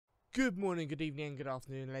Good morning, good evening, and good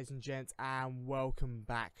afternoon, ladies and gents, and welcome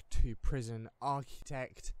back to Prison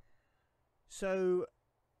Architect. So,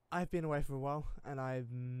 I've been away for a while, and I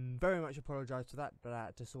very much apologise for that, but I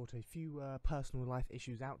had to sort a few personal life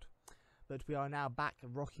issues out. But we are now back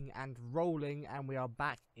rocking and rolling, and we are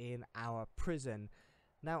back in our prison.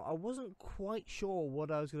 Now, I wasn't quite sure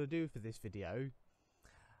what I was going to do for this video,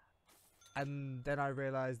 and then I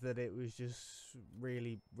realised that it was just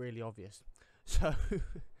really obvious. So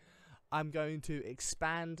I'm going to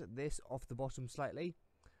expand this off the bottom slightly,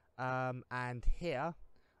 and here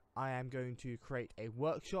I am going to create a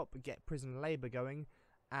workshop, get prison labour going,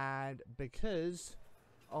 and because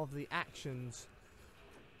of the actions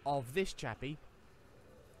of this chappie,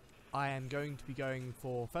 I am going to be going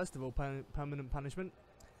for, first of all, permanent punishment,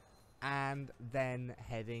 and then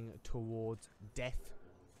heading towards death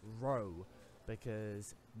row,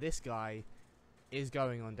 because this guy is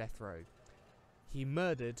going on death row. He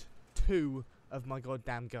murdered 2 of my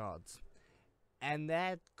goddamn guards, and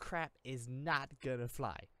that crap is not gonna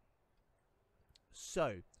fly.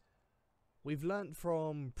 So, we've learnt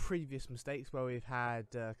from previous mistakes where we've had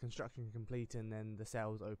construction complete and then the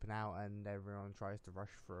cells open out and everyone tries to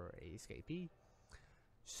rush for a escapee.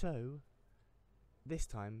 So, this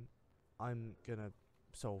time, I'm gonna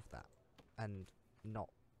solve that and not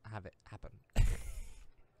have it happen.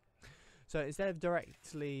 So instead of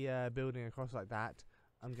directly building across like that,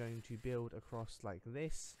 I'm going to build across like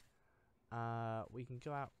this. We can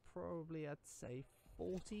go out probably, I'd say,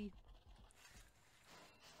 40.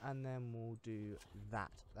 And then we'll do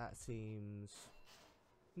that. That seems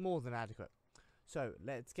more than adequate. So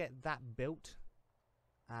let's get that built.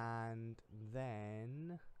 And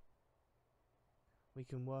then we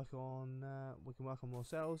can work on more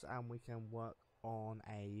cells, and we can work on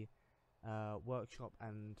a workshop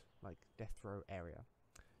and like death row area.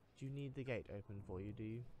 Do you need the gate open for you? Do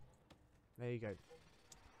you? There you go.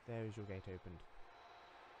 There is your gate opened.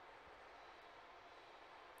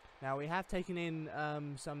 Now we have taken in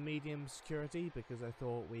some medium security because I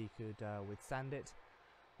thought we could withstand it,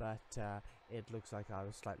 but it looks like I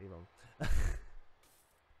was slightly wrong,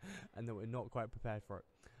 and that we're not quite prepared for it.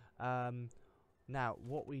 Now,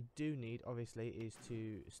 what we do need, obviously, is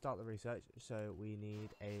to start the research. So we need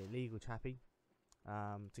a legal chappie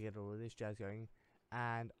to get all of this jazz going.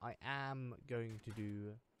 And I'm going to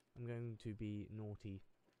be naughty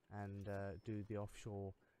and do the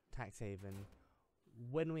offshore tax haven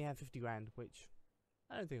when we have 50 grand, which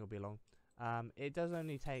I don't think will be long. It does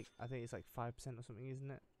only take, I think it's like 5% or something,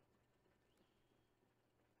 isn't it?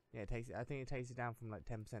 Yeah, I think it takes it down from like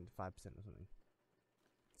 10% to 5% or something.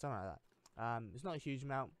 Something like that. It's not a huge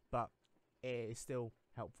amount, but it is still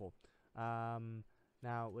helpful.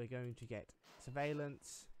 Now we're going to get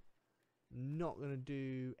surveillance. Not going to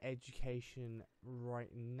do education right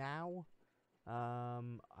now.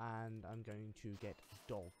 And I'm going to get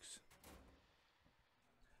dogs.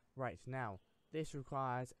 Right, now this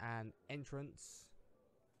requires an entrance.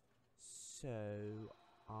 So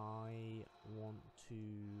I want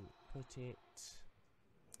to put it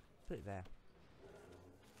there.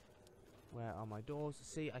 Where are my doors?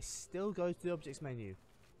 See, I still go to the objects menu.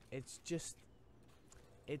 It's just,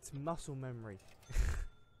 it's muscle memory.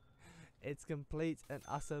 It's complete and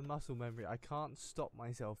utter muscle memory. I can't stop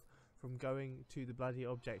myself from going to the bloody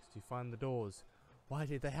objects to find the doors. Why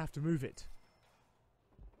did they have to move it?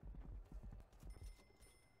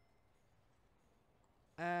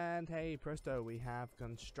 And hey presto, we have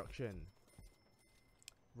construction.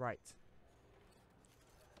 Right.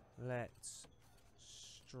 Let's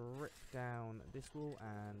strip down this wall,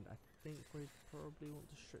 and I think we probably want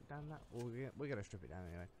to strip down that. Well, we're gonna strip it down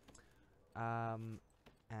anyway.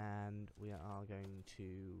 And we are going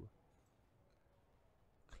to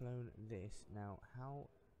clone this. Now, how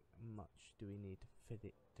much do we need to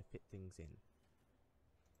fit things in?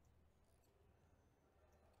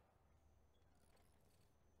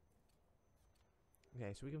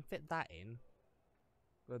 Okay, so we can fit that in.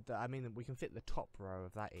 But I mean, we can fit the top row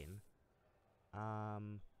of that in.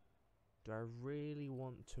 Do I really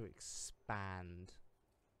want to expand?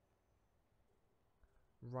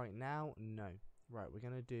 Right now, no. Right, we're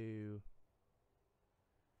gonna do...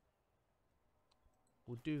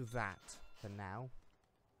 We'll do that for now.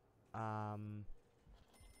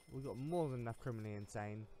 We've got more than enough criminally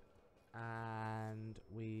insane. And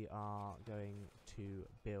we are going to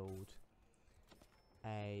build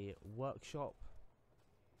a workshop.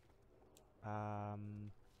 Not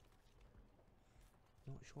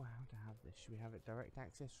sure how to have this. Should we have it direct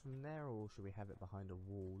access from there, or should we have it behind a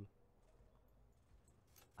wall?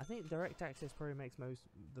 I think direct access probably makes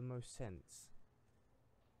the most sense.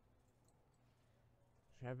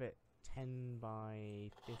 we have it 10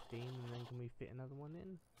 by 15, and then can we fit another one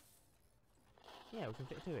in? Yeah, we can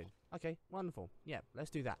fit 2 in. Okay, wonderful. Yeah, let's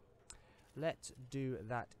do that. Let's do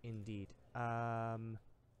that indeed.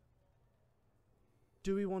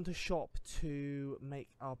 Do we want a shop to make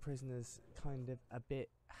our prisoners kind of a bit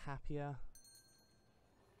happier?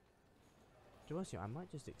 Do you want to see? I might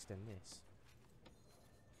just extend this.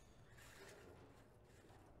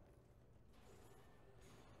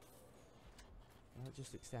 I'll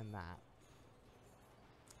just extend that.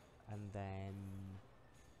 And then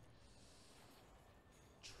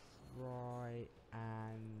try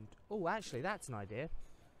and... Oh, actually, that's an idea.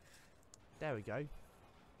 There we go.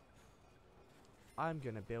 I'm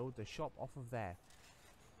going to build the shop off of there.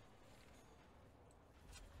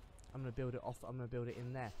 I'm going to build it off. I'm going to build it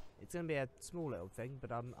in there. It's going to be a small little thing,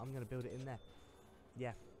 but I'm going to build it in there.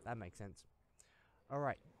 Yeah, that makes sense.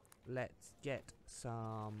 Alright, let's get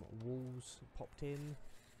some walls popped in.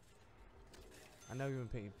 I know we're going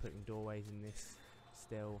to be putting doorways in this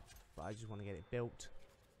still, but I just want to get it built.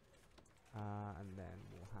 And then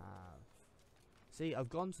we'll have... See, I've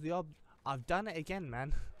gone to the I've done it again,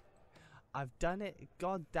 man. I've done it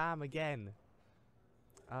goddamn again.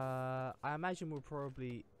 I imagine we'll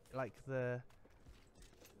probably... Like, the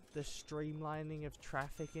streamlining of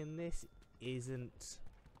traffic in this isn't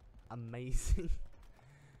amazing.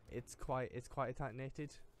 it's quite tight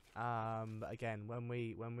knitted. But again, when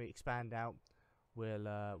we expand out,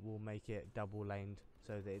 we'll make it double laned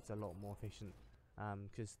so that it's a lot more efficient.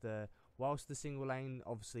 Because whilst the single lane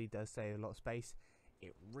obviously does save a lot of space,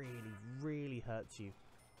 it really hurts you.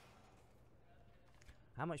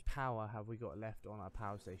 How much power have we got left on our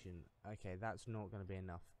power station? Okay, that's not going to be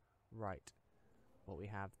enough. Right. What we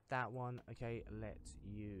have, that one. Okay, let's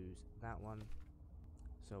use that one.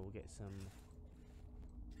 So we'll get some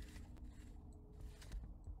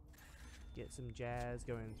jazz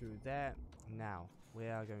going through there. Now, we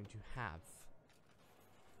are going to have,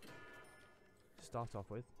 to start off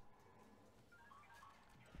with,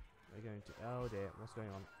 we're going to, oh dear, what's going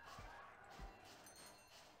on?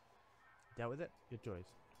 Dealt with it? Good joys.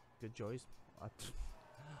 Good joys.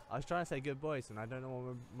 I was trying to say good boys, and I don't know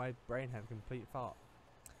why my brain had a complete fart.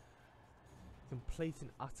 Complete and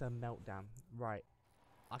utter meltdown. Right.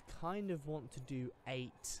 I kind of want to do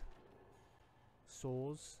 8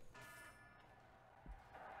 saws.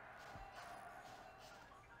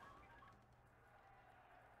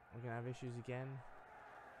 We're going to have issues again.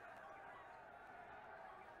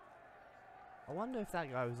 I wonder if that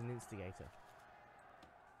guy was an instigator.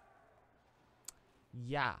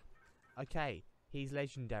 Yeah. Okay. He's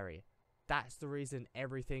legendary. That's the reason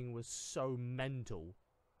everything was so mental.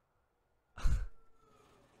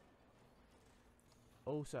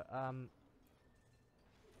 Also,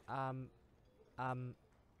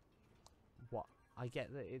 what? I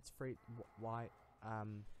get that it's free. Why?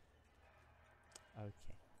 Okay.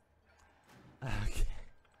 Okay.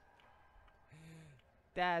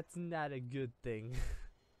 That's not a good thing.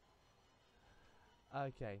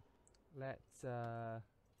 Okay. Let's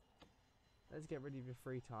get rid of your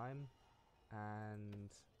free time, and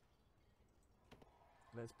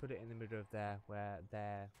let's put it in the middle of there where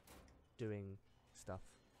they're doing stuff,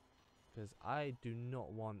 because I do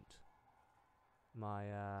not want my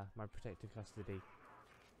my protective custody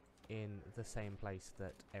in the same place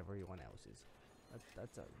that everyone else is.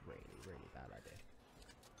 That's a really bad idea.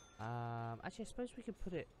 Actually, I suppose we could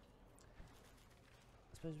put it.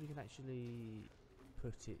 I suppose we can actually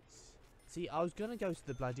put it. See, I was gonna go to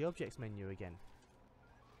the bloody objects menu again.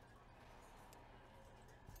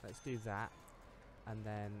 Let's do that, and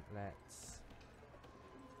then let's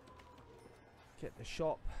get the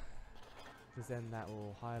shop, because then that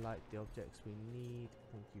will highlight the objects we need.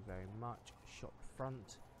 Thank you very much. Shop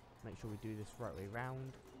front. Make sure we do this right way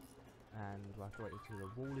round, and we'll have to wait until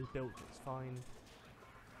the wall is built. It's fine.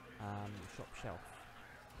 Shop shelf.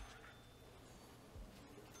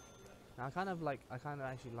 Now I kind of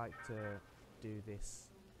actually like to do this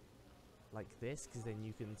like this, because then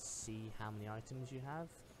you can see how many items you have,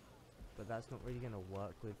 but that's not really going to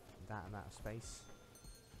work with that amount of space.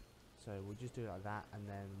 So we'll just do it like that, and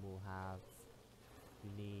then we'll have,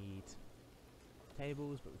 we need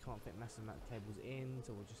tables, but we can't fit massive amount of tables in,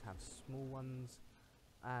 so we'll just have small ones,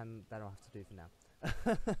 and that'll have to do for now.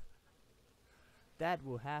 That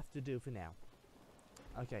will have to do for now.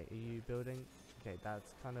 Okay, are you building? Okay,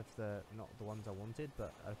 that's kind of not the ones I wanted,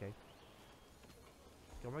 but okay.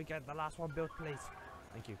 Can we get the last one built, please?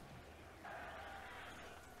 Thank you.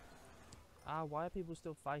 Why are people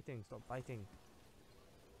still fighting? Stop fighting.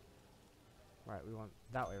 Right, we want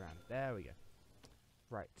that way around. There we go.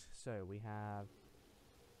 Right, so we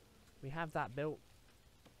have that built.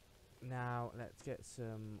 Now let's get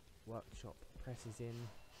some workshop presses in.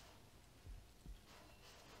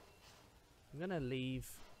 I'm gonna leave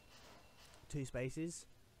 2 spaces,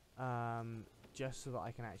 just so that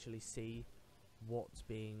I can actually see what's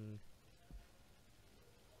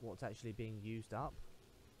actually being used up,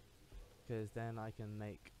 because then I can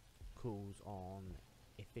make calls on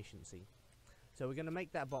efficiency. So we're going to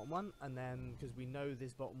make that bottom one, and then because we know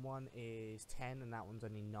this bottom one is 10 and that one's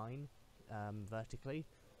only 9 vertically,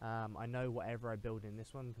 I know whatever I build in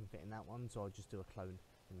this one can fit in that one, so I'll just do a clone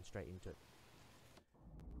and straight into it.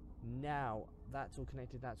 Now that's all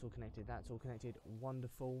connected, that's all connected, that's all connected.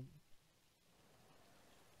 Wonderful.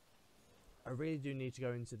 I really do need to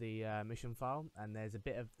go into the mission file, and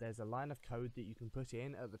there's a line of code that you can put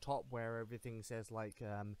in at the top where everything says like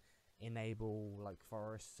enable like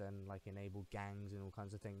forests and like enable gangs and all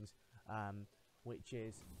kinds of things, which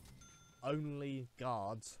is only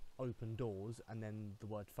guards open doors and then the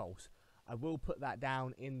word false. I will put that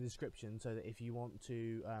down in the description so that if you want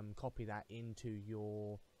to copy that into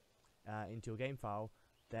your game file,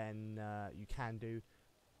 then you can do.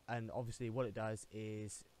 And obviously what it does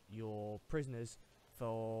is your prisoners,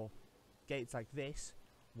 for gates like this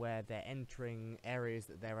where they're entering areas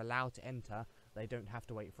that they're allowed to enter, they don't have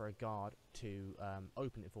to wait for a guard to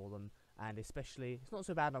open it for them. And especially, it's not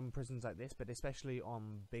so bad on prisons like this, but especially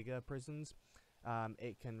on bigger prisons,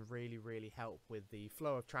 it can really help with the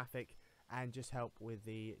flow of traffic and just help with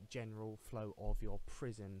the general flow of your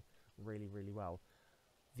prison really well.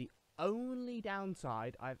 The only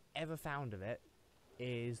downside I've ever found of it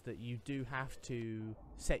is that you do have to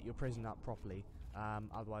set your prison up properly,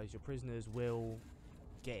 otherwise your prisoners will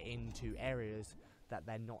get into areas that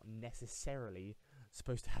they're not necessarily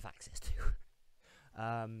supposed to have access to.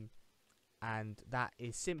 And that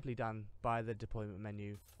is simply done by the deployment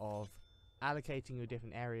menu of allocating your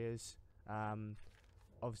different areas,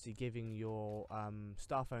 obviously giving your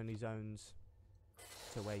staff only zones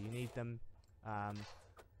to where you need them,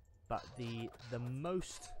 but the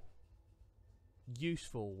most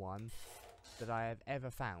useful one that I have ever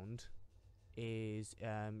found is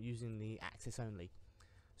using the access only.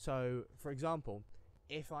 So for example,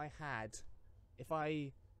 if I had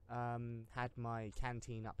my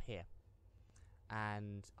canteen up here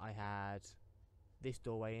and I had this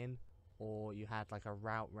doorway in, or you had like a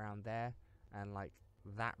route round there and like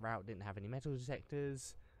that route didn't have any metal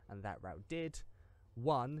detectors and that route did,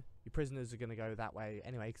 one, your prisoners are going to go that way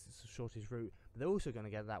anyway because it's the shortest route, but they're also going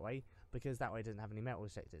to go that way because that way doesn't have any metal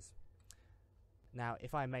detectors. Now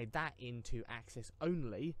if I made that into access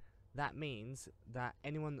only, that means that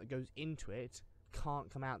anyone that goes into it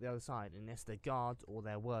can't come out the other side unless they're guards or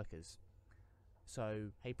they're workers.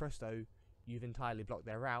 So hey presto, you've entirely blocked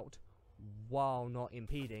their route while not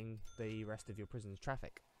impeding the rest of your prison's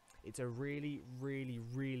traffic. It's a really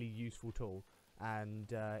useful tool,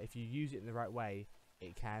 and if you use it in the right way,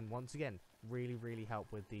 it can once again really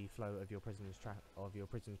help with the flow of your prison's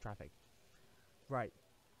traffic. Right.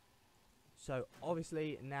 So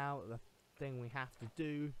obviously now the thing we have to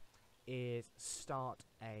do is start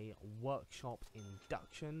a workshop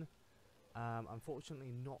induction.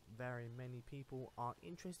 Unfortunately, not very many people are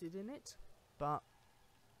interested in it, but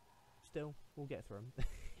still, we'll get through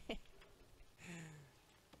them.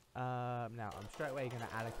 Now, I'm straight away going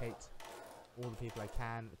to allocate all the people I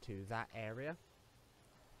can to that area,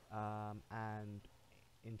 and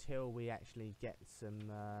until we actually get some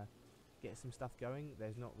stuff going,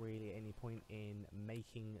 there's not really any point in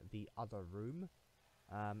making the other room.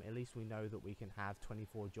 At least we know that we can have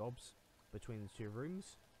 24 jobs between the 2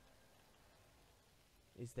 rooms.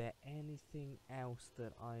 Is there anything else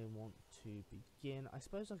that I want to begin? I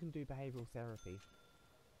suppose I can do behavioural therapy.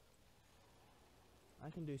 I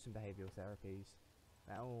can do some behavioural therapies.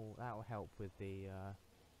 That'll help with the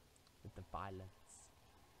violence.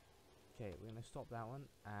 Okay, we're gonna stop that one.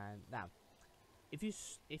 And now, if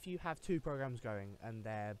you have 2 programs going and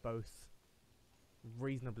they're both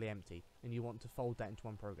reasonably empty, and you want to fold that into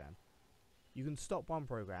one program, you can stop one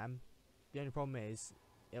program. The only problem is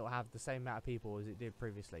it'll have the same amount of people as it did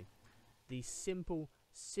previously. The simple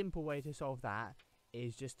way to solve that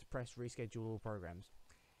is just to press reschedule all programs.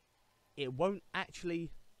 It won't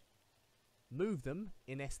actually move them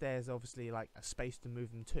unless there's obviously like a space to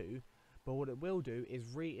move them to, but what it will do is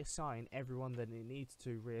reassign everyone that it needs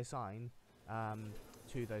to reassign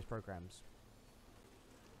to those programs.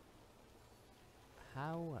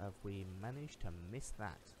 How have we managed to miss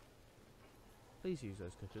that? Please use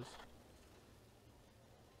those cutters.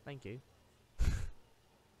 Thank you.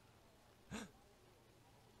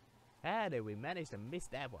 How did we manage to miss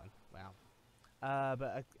that one? Wow.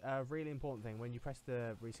 But a really important thing, when you press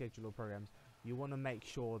the reschedule all programs, you want to make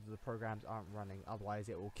sure that the programs aren't running, otherwise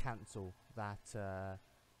it will cancel that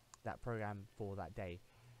that program for that day,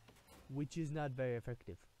 which is not very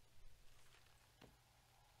effective.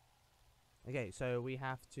 Okay, so we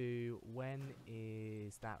have to, when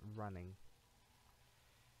is that running?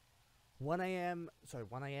 1 a.m. sorry,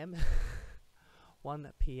 1 a.m.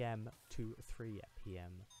 1 p.m. to 3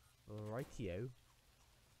 p.m. Rightio.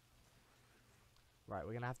 Right,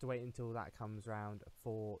 we're gonna have to wait until that comes round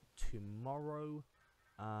for tomorrow.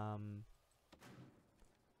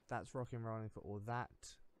 That's rocking and rolling for all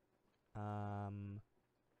that.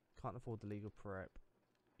 Can't afford the legal prep.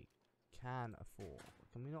 We can afford.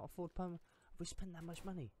 Can we not afford perm? Have we spent that much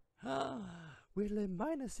money? We're in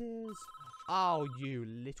minuses. Oh, you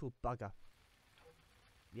little bugger.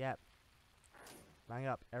 Yep. Bang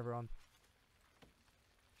up, everyone.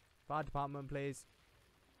 Fire department, please.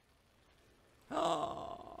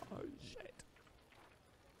 Oh, shit.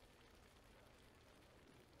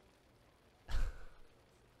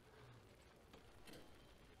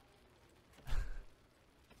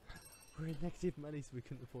 We're in negative money, so we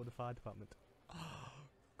couldn't afford a fire department.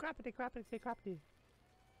 Crappity, crappity, crappity.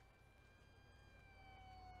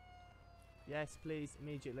 Yes, please,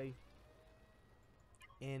 immediately.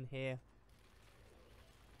 In here.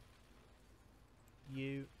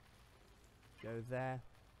 You go there.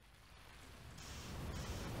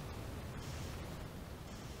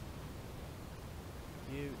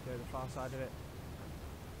 You go the far side of it.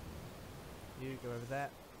 You go over there.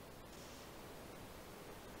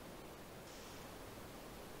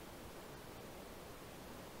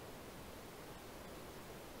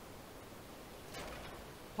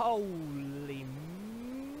 Holy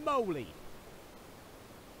moly!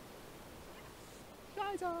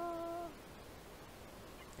 Scheiße!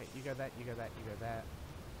 Okay, you go there, you go there, you go there.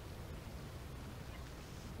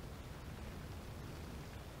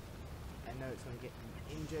 I know it's going to get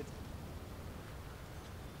injured.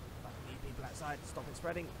 But we need people outside to stop it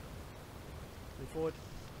spreading. Move forward.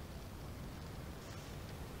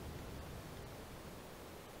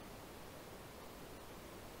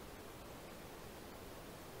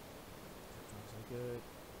 That's not so good.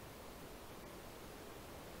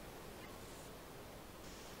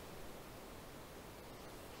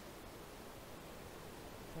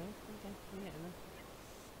 Okay, we're getting there.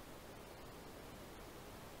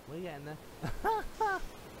 We're getting there.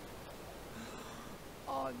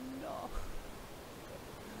 Oh no.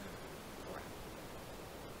 Crap.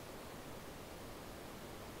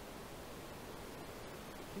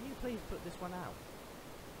 Can you please put this one out?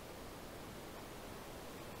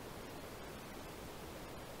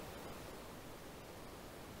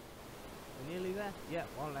 We're nearly there? Yeah,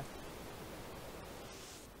 one left.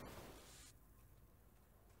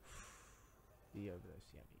 The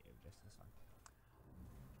overdose, yeah, the overdose, that's fine.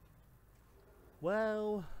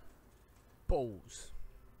 Well, balls.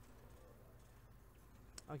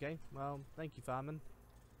 Okay, well, thank you, fireman.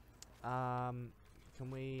 Can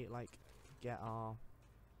we, like, get our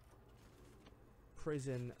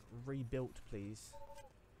prison rebuilt, please?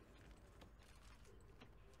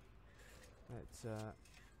 Let's,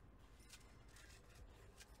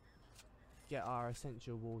 get our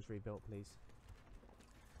essential walls rebuilt, please.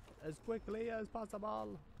 As quickly as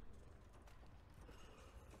possible.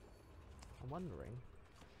 I'm wondering,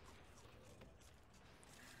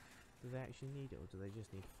 do they actually need it, or do they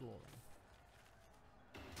just need flooring?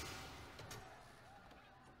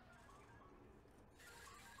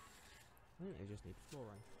 I think they just need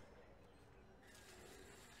flooring.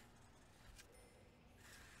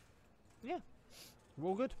 Yeah, we're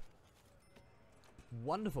all good.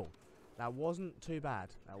 Wonderful. That wasn't too bad.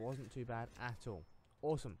 That wasn't too bad at all.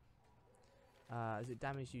 Awesome. Is it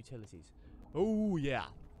damaged utilities? Oh yeah.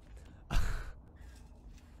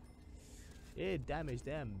 It damaged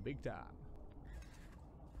them big time.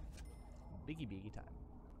 Biggie time.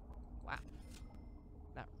 Wow.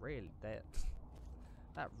 That really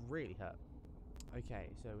that really hurt. Okay,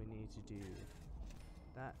 so we need to do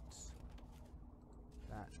that.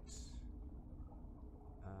 That.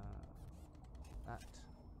 That.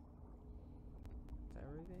 Is that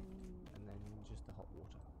everything? And then just the hot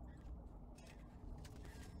water.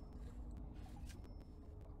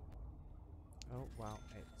 Oh, wow,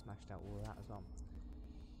 it smashed out all of that as well.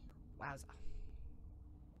 Wowza.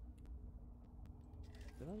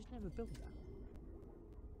 Did I just never build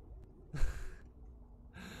that?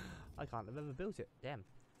 I can't have ever built it. Damn.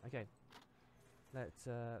 Okay. Let's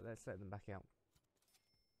let them back out.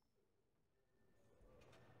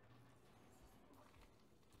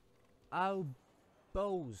 Oh,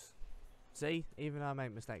 balls. See? Even I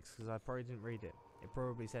make mistakes because I probably didn't read it. It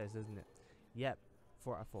probably says, doesn't it? Yep.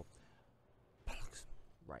 4 out of 4.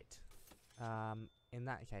 Right. In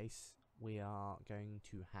that case, we are going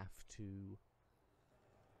to have to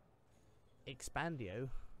expandio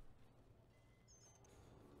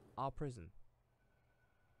our prison.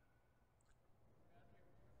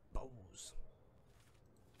 Balls.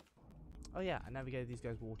 Oh yeah, I never gave these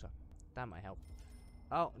guys water. That might help.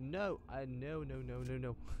 Oh no! No, no, no, no,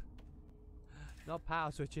 no. Not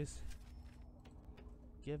power switches.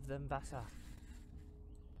 Give them Wasser.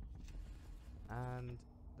 And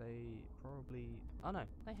they probably... Oh no,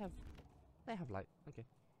 they have light. Okay.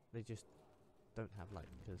 They just don't have light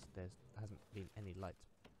because there hasn't been any light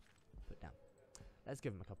put down. Let's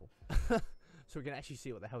give them a couple. So we can actually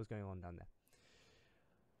see what the hell's going on down there.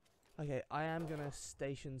 Okay, I am going to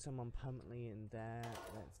station someone permanently in there.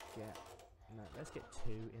 Let's get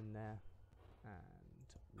 2 in there.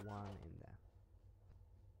 And 1 in there.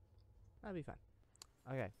 That'll be fine.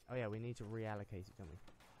 Okay. Oh yeah, we need to reallocate it, don't we?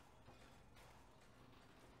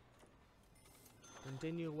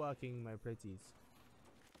 Continue working, my pretties.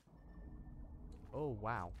 Oh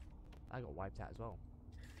wow, I got wiped out as well.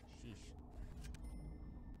 Sheesh.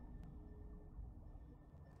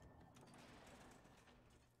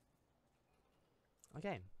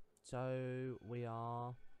 Okay, so we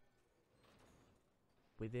are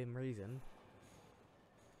within reason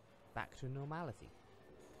back to normality.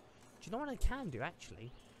 Do you know what I can do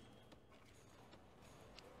actually?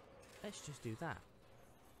 Let's just do that.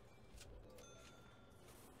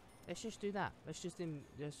 Let's just do that. Let's just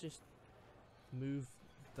move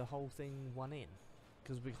the whole thing 1 in,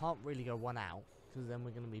 because we can't really go 1 out, because then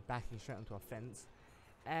we're going to be backing straight onto a fence,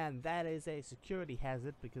 and that is a security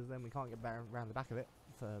hazard, because then we can't get around the back of it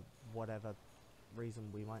for whatever reason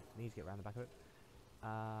we might need to get around the back of it.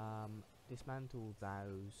 Dismantle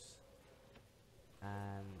those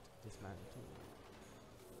and dismantle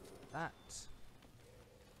that.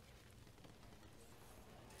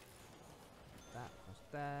 That was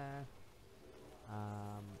there.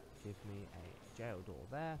 Give me a jail door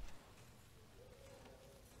there.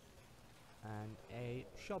 And a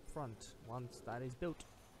shop front once that is built.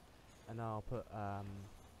 And I'll put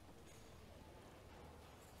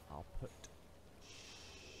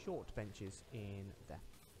short benches in there.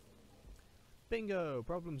 Bingo!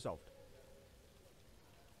 Problem solved.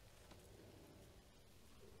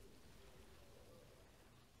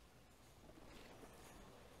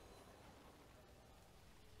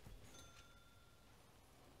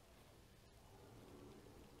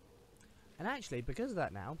 And actually, because of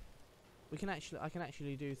that now, I can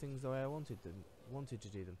actually do things the way I wanted to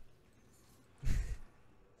do them.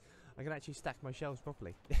 I can actually stack my shelves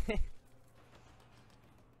properly. I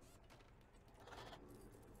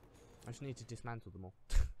just need to dismantle them all.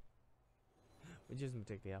 Which isn't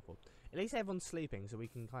particularly helpful. At least everyone's sleeping, so we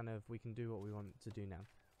can do what we want to do now.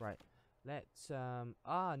 Right. Let's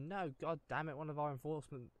no, god damn it, one of our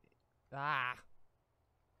enforcement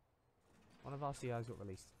one of our CIs got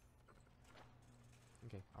released.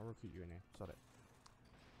 Okay, I'll recruit you in here. Sod it.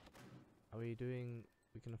 Are we doing...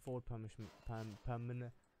 We can afford permanent...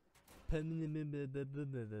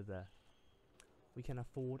 We can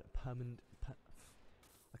afford permanent...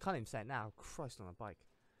 I can't even say it now. Christ on a bike.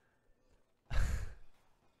 We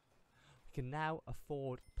can now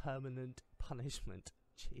afford permanent punishment.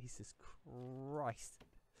 Jesus Christ.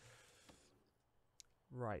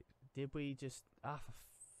 Right. Did we just... for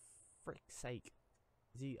frick's sake.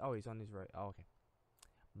 Is he... Oh, he's on his road. Oh, okay.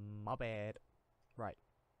 My bad. Right.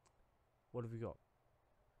 What have we got?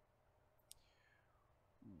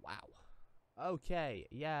 Wow. Okay.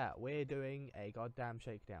 Yeah, we're doing a goddamn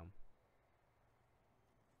shakedown.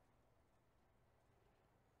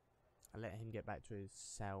 I'll let him get back to his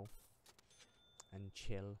cell and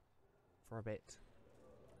chill for a bit.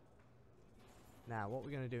 Now, what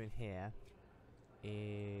we're going to do in here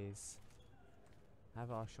is have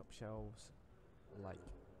our shop shelves like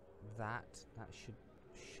that. That should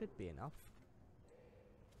be enough.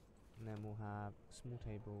 And then we'll have small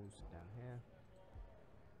tables down here.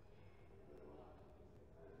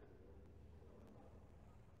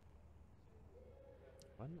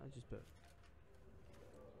 Why didn't I just put...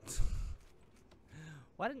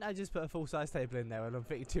 Why didn't I just put a full-size table in there when I'm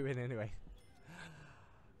fitting 2 in anyway?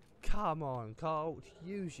 Come on, Colt.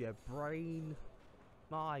 Use your brain.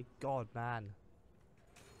 My god, man.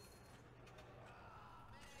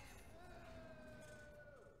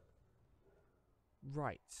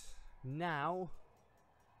 Right. Now...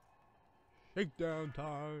 shakedown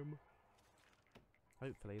time.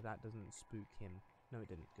 Hopefully that doesn't spook him. No, it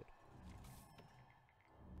didn't. Good.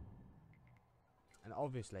 And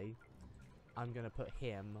obviously, I'm going to put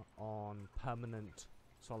him on permanent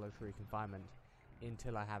solitary confinement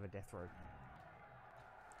until I have a death row.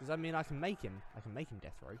 Because I mean, I can make him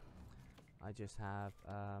death row. I just have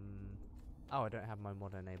oh, I don't have my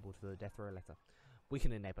mod enabled for the death row letter. We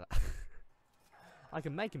can enable it. I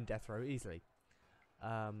can make him death row easily.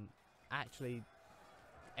 Actually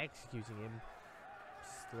executing him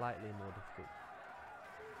slightly more difficult.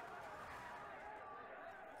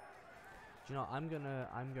 Do you know what,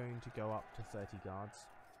 I'm going to go up to 30 guards.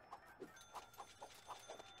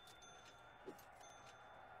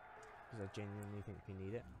 Because I genuinely think we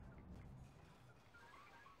need it.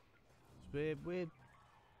 So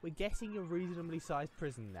we're getting a reasonably sized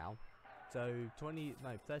prison now. So 30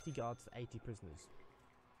 guards to 80 prisoners.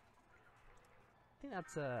 I think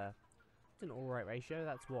that's an alright ratio.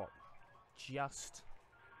 That's what? Just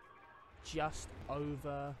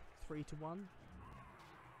over 3 to 1?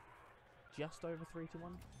 Just over 3 to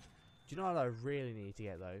 1? Do you know what I really need to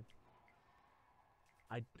get though?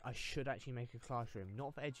 I should actually make a classroom,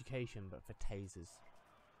 not for education, but for tasers.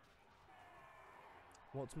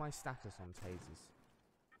 What's my status on tasers?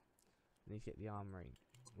 I need to get the armory.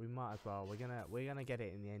 We might as well. We're gonna get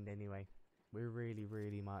it in the end anyway. We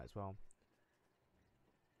really might as well.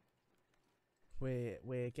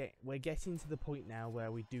 We're getting to the point now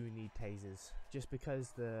where we do need tasers, just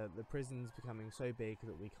because the prison's becoming so big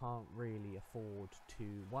that we can't really afford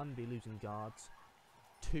to, one, be losing guards,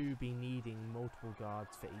 two, be needing multiple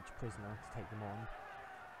guards for each prisoner to take them on.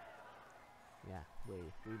 Yeah, we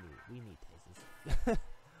need tasers.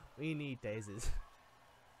 We need tasers.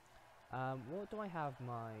 What do I have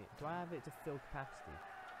do I have it to fill capacity?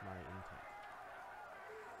 My intake.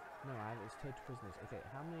 No, I have it as total prisoners. Okay,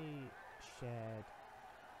 how many shared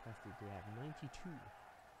capacity do we have? 92.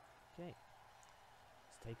 Okay.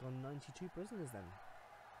 Let's take on 92 prisoners then.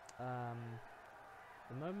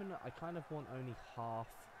 The moment I kind of want only half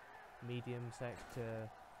medium sec to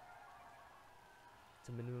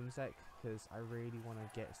minimum sec, because I really want to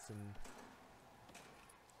get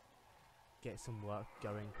some work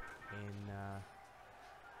going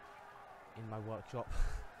in my workshop.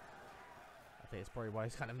 I think it's probably why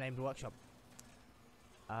it's kind of named a workshop.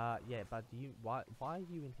 Yeah, but why are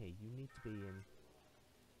you in here? You need to be in.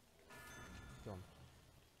 Go on,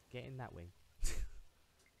 get in that wing.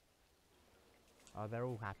 Oh, they're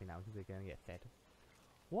all happy now because they're going to get fed.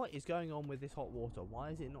 What is going on with this hot water? Why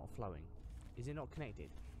is it not flowing? Is it not connected?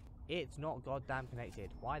 It's not goddamn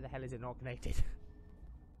connected. Why the hell is it not connected?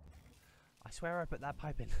 I swear I put that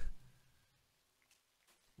pipe in.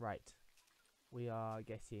 Right. We are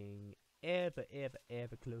getting ever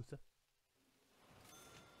closer.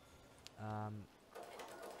 I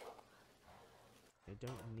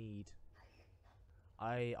don't need...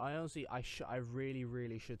 I honestly, I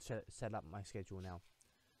really should set up my schedule now.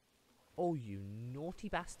 Oh, you naughty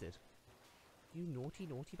bastard. You naughty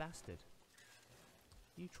bastard.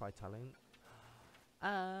 You try telling.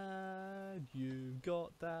 And you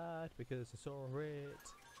got that because I saw it.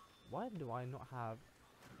 Why do I not have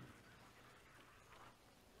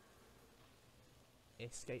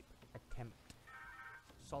escape attempt,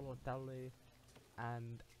 solitary,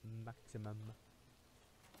 and maximum?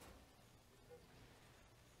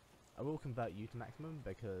 I will convert you to maximum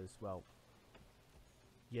because, well,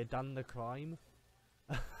 you done the crime.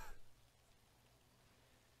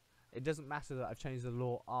 It doesn't matter that I've changed the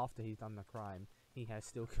law after he's done the crime. He has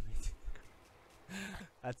still committed.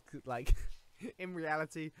 That's like, in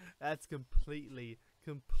reality, that's completely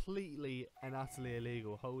and utterly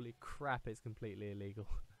illegal. Holy crap, it's completely illegal.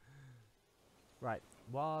 Right,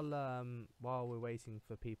 while we're waiting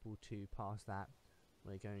for people to pass that,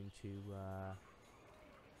 we're going to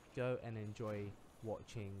go and enjoy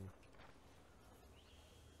watching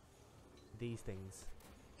these things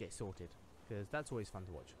get sorted, because that's always fun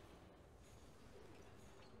to watch.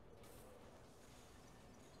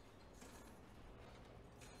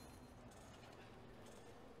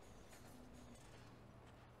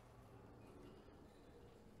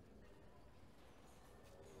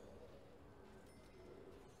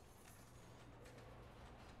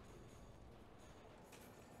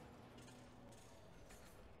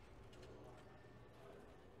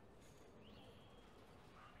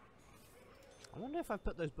 I wonder if I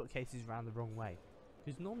put those bookcases around the wrong way,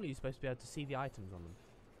 because normally you're supposed to be able to see the items on them.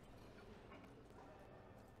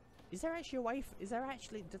 Is there actually a way? Is there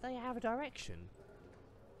actually? Do they have a direction?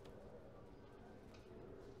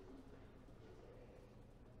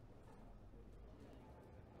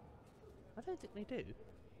 I don't think they do.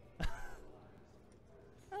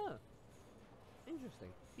 Oh, interesting.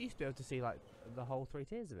 You used to be able to see like the whole 3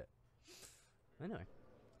 tiers of it. Anyway,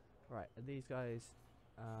 right. Are these guys?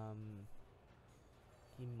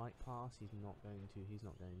 He might pass. He's not going to. He's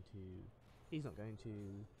not going to. He's not going to.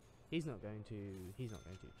 He's not going to. He's not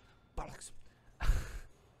going to. Bollocks.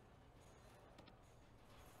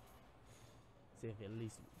 See if at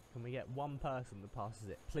least can we get one person that passes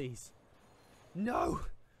it, please? No!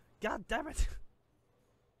 God damn it!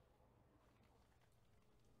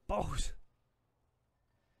 Balls!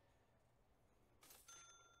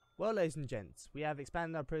 Well, ladies and gents, we have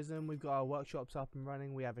expanded our prison. We've got our workshops up and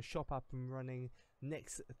running. We have a shop up and running.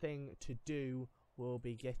 Next thing to do will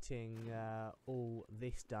be getting all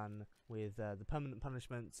this done with the permanent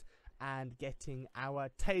punishments and getting our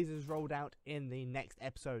tasers rolled out in the next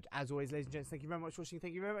episode. As always, ladies and gents, thank you very much for watching.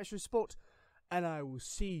 Thank you very much for your support. And I will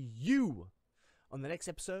see you on the next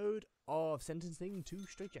episode of Sentencing to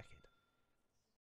Straitjacket.